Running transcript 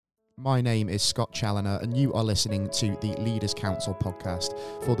My name is Scott Challoner, and you are listening to the Leaders Council podcast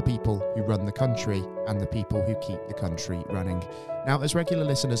for the people who run the country and the people who keep the country running. Now, as regular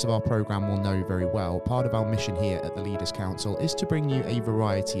listeners of our programme will know very well, part of our mission here at the Leaders Council is to bring you a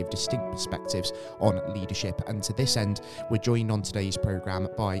variety of distinct perspectives on leadership. And to this end, we're joined on today's programme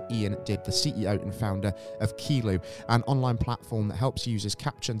by Ian Dibb, the CEO and founder of Keylu, an online platform that helps users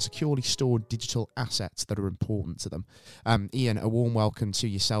capture and securely store digital assets that are important to them. Ian, a warm welcome to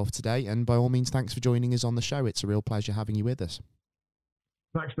yourself today, and by all means, thanks for joining us on the show. It's a real pleasure having you with us.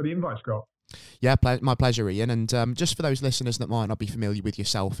 Thanks for the invite, Scott. Yeah, my pleasure, Ian. And just for those listeners that might not be familiar with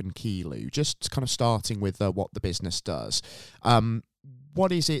yourself and Keylu, just kind of starting with what the business does.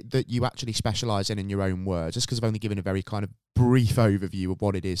 What is it that you actually specialise in your own words? Just because I've only given a very kind of brief overview of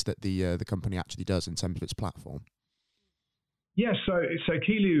what it is that the company actually does in terms of its platform. Yeah, so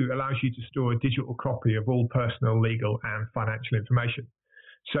Keylu allows you to store a digital copy of all personal, legal and financial information.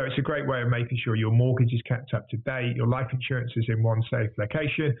 So it's a great way of making sure your mortgage is kept up to date, your life insurance is in one safe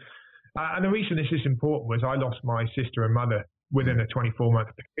location. And the reason this is important was I lost my sister and mother within a 24-month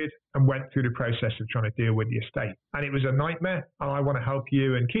period and went through the process of trying to deal with the estate. And it was a nightmare, and I want to help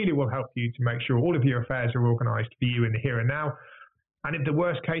you, and Keylu will help you to make sure all of your affairs are organised for you in the here and now. And if the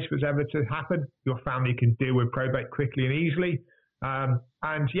worst case was ever to happen, your family can deal with probate quickly and easily.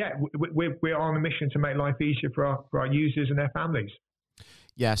 We're on a mission to make life easier for our users and their families.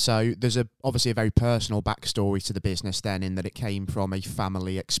 Yeah, so there's obviously a very personal backstory to the business then, in that it came from a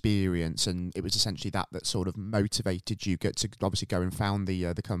family experience, and it was essentially that sort of motivated you to obviously go and found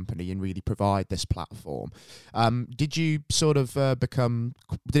the company and really provide this platform. Did it become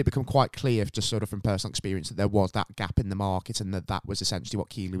quite clear, just sort of from personal experience, that there was that gap in the market and that was essentially what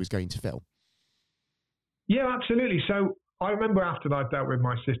Keylu was going to fill? Yeah, absolutely. So I remember after I dealt with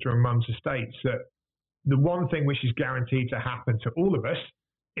my sister and mum's estates that the one thing which is guaranteed to happen to all of us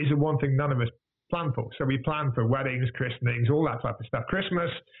is the one thing none of us plan for. So we plan for weddings, christenings, all that type of stuff, Christmas.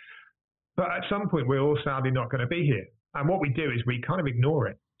 But at some point, we're all sadly not going to be here. And what we do is we kind of ignore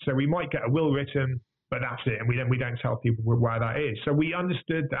it. So we might get a will written, but that's it. And we don't tell people where that is. So we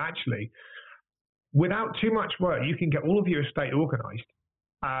understood that actually, without too much work, you can get all of your estate organized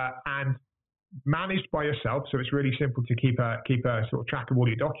and managed by yourself. So it's really simple to keep a sort of track of all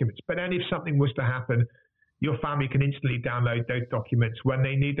your documents. But then if something was to happen, your family can instantly download those documents when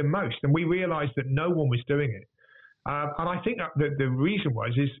they need them most. And we realized that no one was doing it. And I think that the reason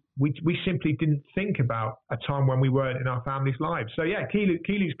is we simply didn't think about a time when we weren't in our family's lives. So yeah,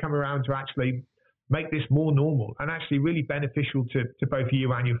 Keylu's come around to actually make this more normal and actually really beneficial to both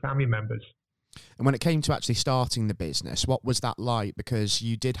you and your family members. And when it came to actually starting the business, what was that like? Because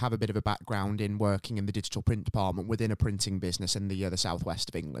you did have a bit of a background in working in the digital print department within a printing business in the southwest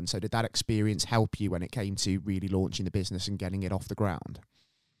of England. So did that experience help you when it came to really launching the business and getting it off the ground?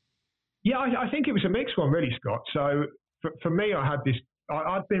 Yeah, I think it was a mixed one, really, Scott. So for me,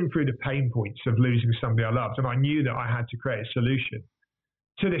 I'd been through the pain points of losing somebody I loved, and I knew that I had to create a solution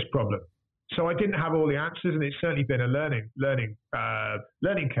to this problem. So I didn't have all the answers, and it's certainly been a learning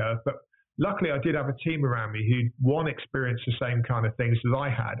curve, but luckily, I did have a team around me who, one, experienced the same kind of things that I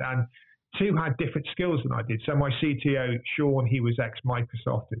had, and two, had different skills than I did. So my CTO, Sean, he was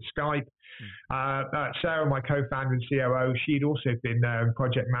ex-Microsoft and Skype. Sarah, my co-founder and COO, she'd also been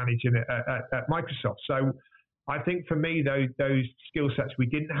project managing at Microsoft. So I think for me, those skill sets we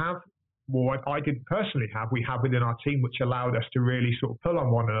didn't have, well, I didn't personally have, we have within our team, which allowed us to really sort of pull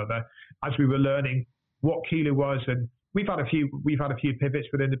on one another as we were learning what Keylu was. And We've had a few pivots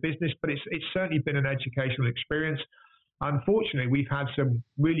within the business, but it's certainly been an educational experience. Unfortunately, we've had some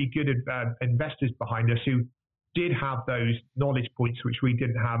really good investors behind us who did have those knowledge points which we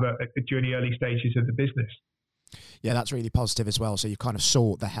didn't have during the early stages of the business. Yeah, that's really positive as well. So you kind of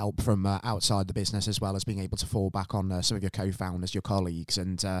sought the help from outside the business, as well as being able to fall back on some of your co-founders, your colleagues,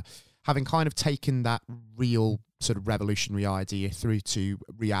 and having kind of taken that real sort of revolutionary idea through to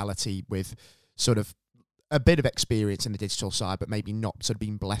reality with sort of a bit of experience in the digital side, but maybe not sort of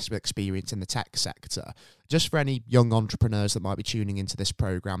being blessed with experience in the tech sector. Just for any young entrepreneurs that might be tuning into this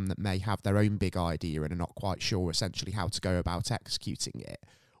program that may have their own big idea and are not quite sure essentially how to go about executing it,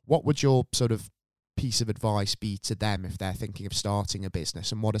 what would your sort of piece of advice be to them if they're thinking of starting a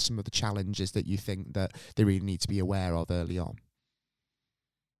business? And what are some of the challenges that you think that they really need to be aware of early on?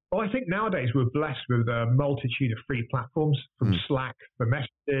 Well, I think nowadays we're blessed with a multitude of free platforms, from Slack for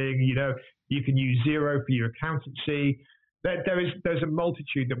messaging. You can use Xero for your accountancy. There's a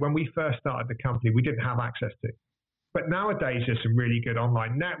multitude that when we first started the company, we didn't have access to. But nowadays, there's some really good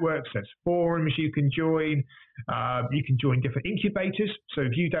online networks. There's forums you can join. You can join different incubators. So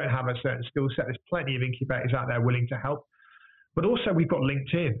if you don't have a certain skill set, there's plenty of incubators out there willing to help. But also we've got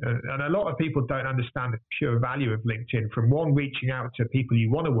LinkedIn, and a lot of people don't understand the pure value of LinkedIn, from one, reaching out to people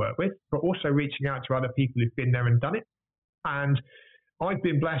you want to work with, but also reaching out to other people who've been there and done it. And I've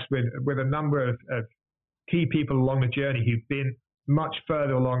been blessed with a number of key people along the journey who've been much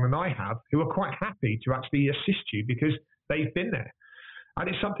further along than I have, who are quite happy to actually assist you because they've been there. And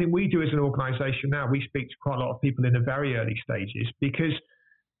it's something we do as an organization now. We speak to quite a lot of people in the very early stages because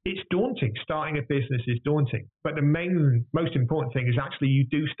it's daunting. Starting a business is daunting. But the most important thing is actually you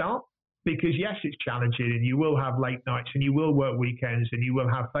do start, because yes, it's challenging and you will have late nights and you will work weekends and you will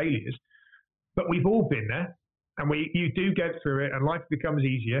have failures. But we've all been there, and you do get through it and life becomes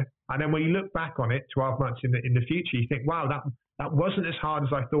easier. And then when you look back on it 12 months in the future, you think, wow, that wasn't as hard as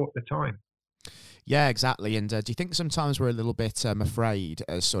I thought at the time. Yeah, exactly. And do you think sometimes we're a little bit afraid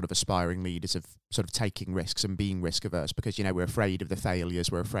as sort of aspiring leaders of sort of taking risks and being risk averse because, we're afraid of the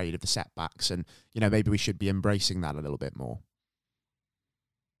failures, we're afraid of the setbacks, and, maybe we should be embracing that a little bit more?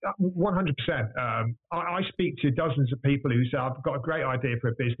 100%. I speak to dozens of people who say, I've got a great idea for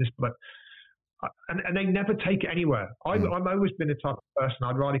a business, but and they never take it anywhere. I've always been the type of person,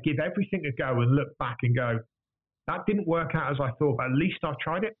 I'd rather give everything a go and look back and go, that didn't work out as I thought, but at least I've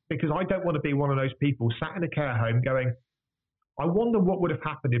tried it, because I don't want to be one of those people sat in a care home going, I wonder what would have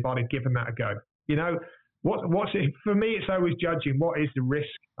happened if I'd have given that a go. What's it? For me, it's always judging what is the risk.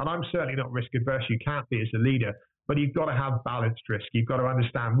 And I'm certainly not risk averse. You can't be as a leader, but you've got to have balanced risk. You've got to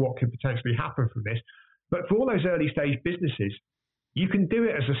understand what could potentially happen from this. But for all those early stage businesses, you can do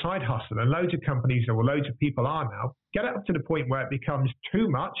it as a side hustle. And loads of companies, or loads of people are now, get up to the point where it becomes too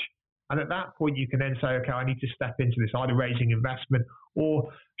much. And at that point, you can then say, okay, I need to step into this, either raising investment or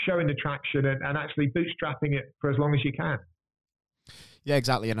showing the traction and actually bootstrapping it for as long as you can. Yeah,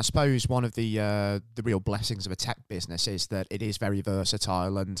 exactly. And I suppose one of the real blessings of a tech business is that it is very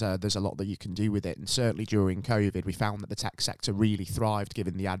versatile, and there's a lot that you can do with it. And certainly during COVID, we found that the tech sector really thrived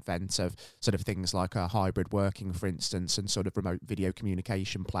given the advent of sort of things like hybrid working, for instance, and sort of remote video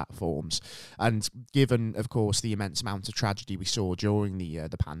communication platforms. And given, of course, the immense amount of tragedy we saw during the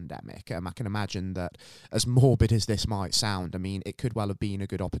pandemic, I can imagine that, as morbid as this might sound, it could well have been a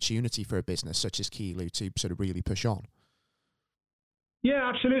good opportunity for a business such as Keylu to sort of really push on. Yeah,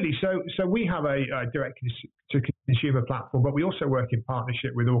 absolutely. So we have a direct-to-consumer platform, but we also work in partnership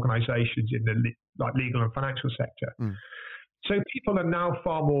with organisations in the legal and financial sector. So people are now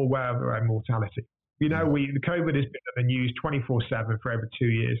far more aware of their own mortality. The COVID has been in the news 24/7 for over 2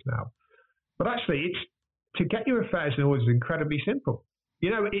 years now. But actually, it's to get your affairs in order is incredibly simple.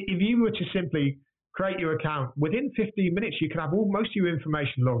 If you were to simply create your account, within 15 minutes, you can have most of your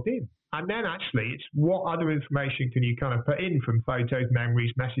information logged in. And then actually, it's what other information can you kind of put in, from photos, memories,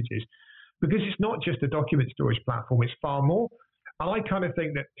 messages, because it's not just a document storage platform, it's far more. And I kind of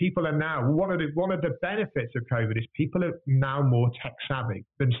think that people are now, one of the benefits of COVID is people are now more tech savvy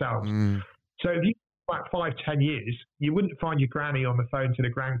themselves. So if you back 5-10 years, you wouldn't find your granny on the phone to the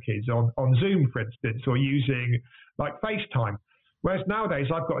grandkids on Zoom, for instance, or using like FaceTime. Whereas nowadays,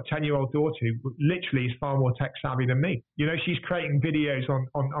 I've got a 10-year-old daughter who literally is far more tech savvy than me. She's creating videos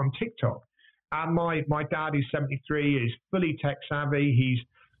on TikTok. And my dad, who's 73, is fully tech savvy. He's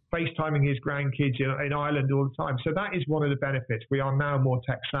FaceTiming his grandkids in Ireland all the time. So that is one of the benefits. We are now more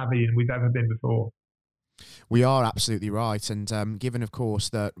tech savvy than we've ever been before. We are absolutely right. And given, of course,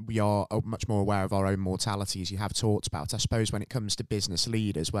 that we are much more aware of our own mortality, as you have talked about, I suppose when it comes to business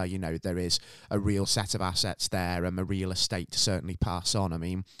leaders, where, there is a real set of assets there and a real estate to certainly pass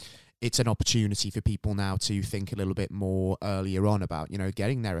on. It's an opportunity for people now to think a little bit more earlier on about,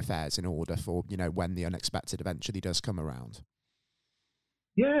 getting their affairs in order for, when the unexpected eventually does come around.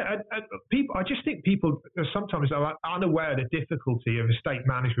 Yeah, and people. I just think people sometimes are unaware of the difficulty of estate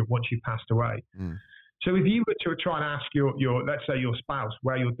management once you've passed away. So if you were to try and ask your let's say your spouse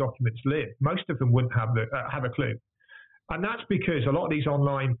where your documents live, most of them wouldn't have a clue. And that's because a lot of these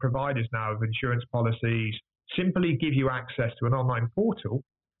online providers now of insurance policies simply give you access to an online portal,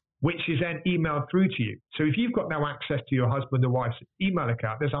 which is then emailed through to you. So if you've got no access to your husband or wife's email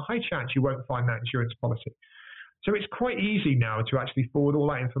account, there's a high chance you won't find that insurance policy. So it's quite easy now to actually forward all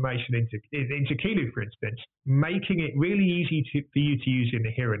that information into Keylu, for instance, making it really easy for you to use in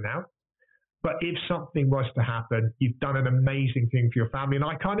the here and now. But if something was to happen, you've done an amazing thing for your family. And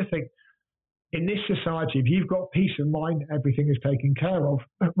I kind of think in this society, if you've got peace of mind, everything is taken care of.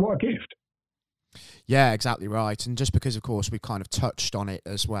 What a gift. Yeah, exactly right. And just because, of course, we've kind of touched on it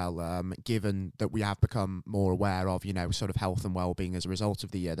as well, given that we have become more aware of, sort of health and well-being as a result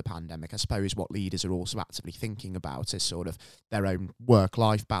of the pandemic, I suppose what leaders are also actively thinking about is sort of their own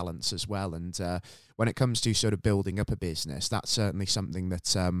work-life balance as well. And when it comes to sort of building up a business, that's certainly something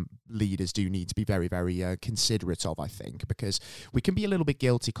that leaders do need to be very, very considerate of, I think, because we can be a little bit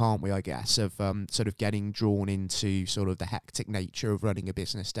guilty, can't we, I guess, of sort of getting drawn into sort of the hectic nature of running a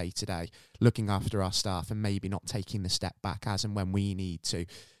business day to day, looking after our staff and maybe not taking the step back as and when we need to.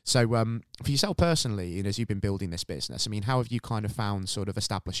 So for yourself personally, as you've been building this business, I mean, how have you kind of found sort of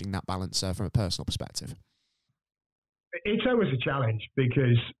establishing that balance from a personal perspective? It's always a challenge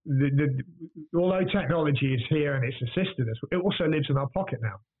because although technology is here and it's assisted us, it also lives in our pocket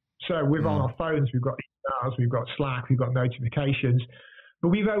now. So we're on our phones, we've got emails, we've got Slack, we've got notifications, but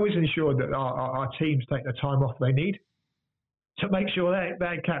we've always ensured that our teams take the time off they need to make sure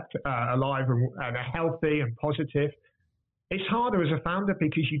they're kept alive and healthy and positive. It's harder as a founder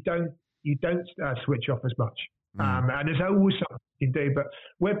because you don't switch off as much. And there's always something you can do, but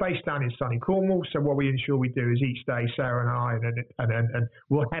we're based down in sunny Cornwall. So what we ensure we do is each day, Sarah and I, and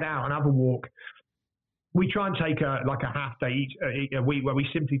we'll head out and have a walk. We try and take a half day a week where we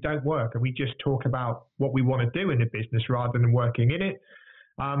simply don't work and we just talk about what we want to do in the business rather than working in it.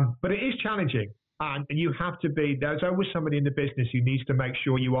 But it is challenging, and you have to be. There's always somebody in the business who needs to make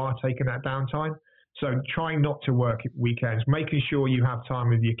sure you are taking that downtime. So trying not to work weekends, making sure you have time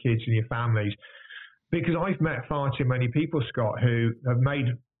with your kids and your families. Because I've met far too many people, Scott, who have made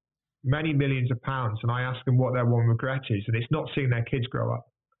many millions of pounds, and I ask them what their one regret is, and it's not seeing their kids grow up.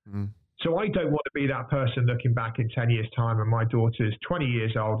 So I don't want to be that person looking back in 10 years' time, and my daughter's 20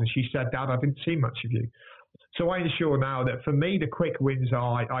 years old, and she said, Dad, I didn't see much of you. So I ensure now that for me, the quick wins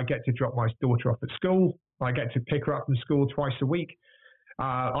are I get to drop my daughter off at school. I get to pick her up from school twice a week.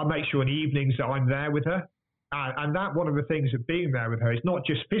 I make sure in the evenings that I'm there with her. And that one of the things of being there with her is not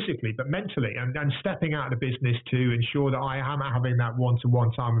just physically, but mentally, and stepping out of the business to ensure that I am having that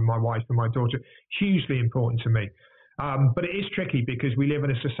one-to-one time with my wife and my daughter, hugely important to me. But it is tricky because we live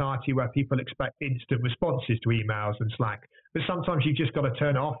in a society where people expect instant responses to emails and Slack. But sometimes you just got to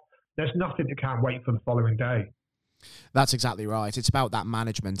turn it off. There's nothing that can't wait for the following day. That's exactly right. It's about that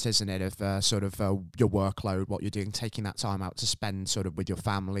management, isn't it, of sort of your workload, what you're doing, taking that time out to spend sort of with your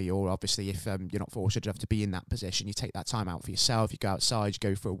family, or obviously if you're not fortunate enough to be in that position, you take that time out for yourself, you go outside, you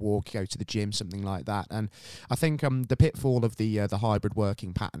go for a walk, you go to the gym, something like that. And I think the pitfall of the hybrid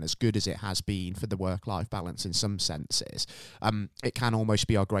working pattern, as good as it has been for the work-life balance in some senses, it can almost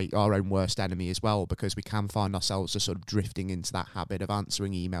be our own worst enemy as well, because we can find ourselves just sort of drifting into that habit of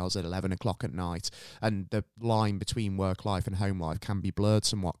answering emails at 11 o'clock at night, and the line between work life and home life can be blurred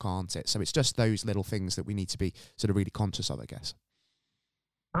somewhat, can't it? So it's just those little things that we need to be sort of really conscious of, I guess.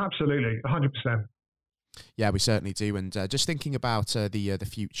 Absolutely, 100%. Yeah, we certainly do. And just thinking about the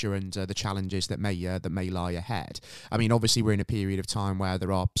future and the challenges that may lie ahead. I mean, obviously, we're in a period of time where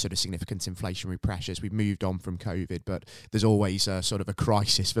there are sort of significant inflationary pressures. We've moved on from COVID, but there's always sort of a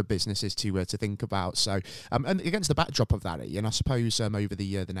crisis for businesses to think about. So, and against the backdrop of that, Ian, I suppose over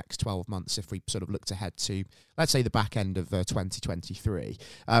the next 12 months, if we sort of looked ahead to, let's say, the back end of 2023,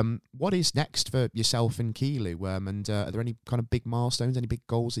 what is next for yourself and Keylu? And are there any kind of big milestones, any big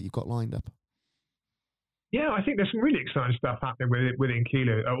goals that you've got lined up? Yeah, I think there's some really exciting stuff happening within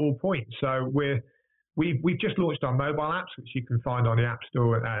Keylu at all points. So we've just launched our mobile apps, which you can find on the App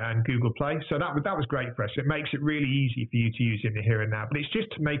Store and Google Play. So that was great for us. It makes it really easy for you to use in the here and now. But it's just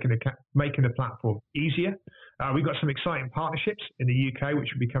making the platform easier. We've got some exciting partnerships in the UK, which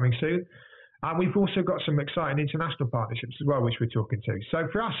will be coming soon. And we've also got some exciting international partnerships as well, which we're talking to. So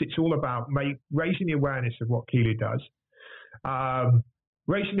for us, it's all about raising the awareness of what Keylu does.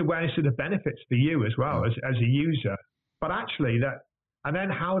 Raising awareness of the benefits for you as well as a user, but actually and then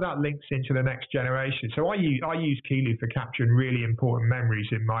how that links into the next generation. So I use Keylu for capturing really important memories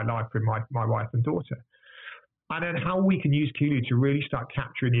in my life with my wife and daughter, and then how we can use Keylu to really start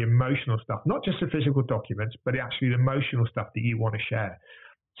capturing the emotional stuff, not just the physical documents, but actually the emotional stuff that you want to share.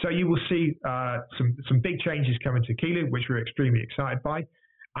 So you will see some big changes coming to Keylu, which we're extremely excited by.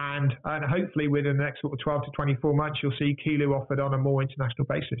 And hopefully within the next sort of 12 to 24 months, you'll see Keylu offered on a more international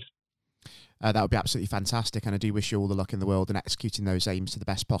basis. That would be absolutely fantastic, and I do wish you all the luck in the world in executing those aims to the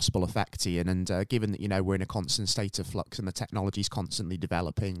best possible effect, Ian. And given that we're in a constant state of flux and the technology's constantly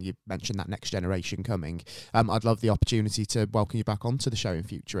developing, you mentioned that next generation coming. I'd love the opportunity to welcome you back onto the show in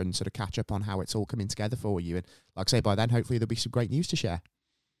future and sort of catch up on how it's all coming together for you. And like I say, by then, hopefully there'll be some great news to share.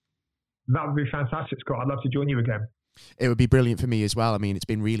 That would be fantastic, Scott. I'd love to join you again. It would be brilliant for me as well. I mean, it's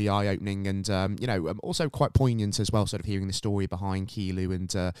been really eye-opening and, also quite poignant as well, sort of hearing the story behind Keylu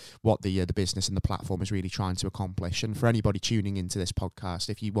and what the business and the platform is really trying to accomplish. And for anybody tuning into this podcast,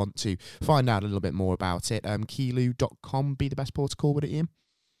 if you want to find out a little bit more about it, keylu.com be the best port to call, would it, Ian?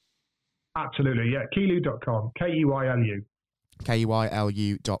 Absolutely, yeah. Keylu.com, Keylu.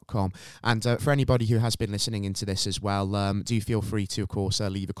 Keylu.com. And for anybody who has been listening into this as well, do feel free to, of course,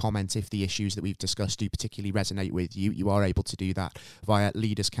 leave a comment if the issues that we've discussed do particularly resonate with you. You are able to do that via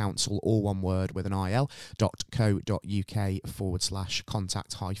Leaders Council, all one word with an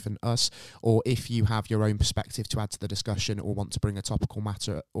il.co.uk/contact-us. Or if you have your own perspective to add to the discussion or want to bring a topical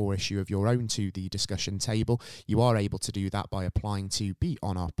matter or issue of your own to the discussion table, you are able to do that by applying to be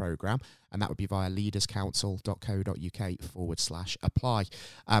on our programme. And that would be via leaderscouncil.co.uk/apply.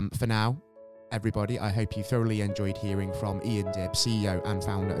 For now, everybody, I hope you thoroughly enjoyed hearing from Ian Dibb, CEO and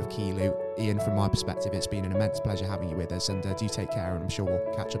founder of Keylu. Ian, from my perspective, it's been an immense pleasure having you with us, and do take care, and I'm sure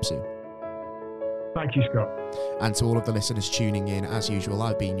we'll catch up soon. Thank you, Scott. And to all of the listeners tuning in, as usual,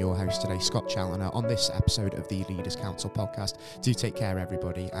 I've been your host today, Scott Challoner, on this episode of the Leaders Council podcast. Do take care,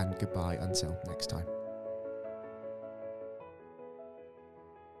 everybody, and goodbye until next time.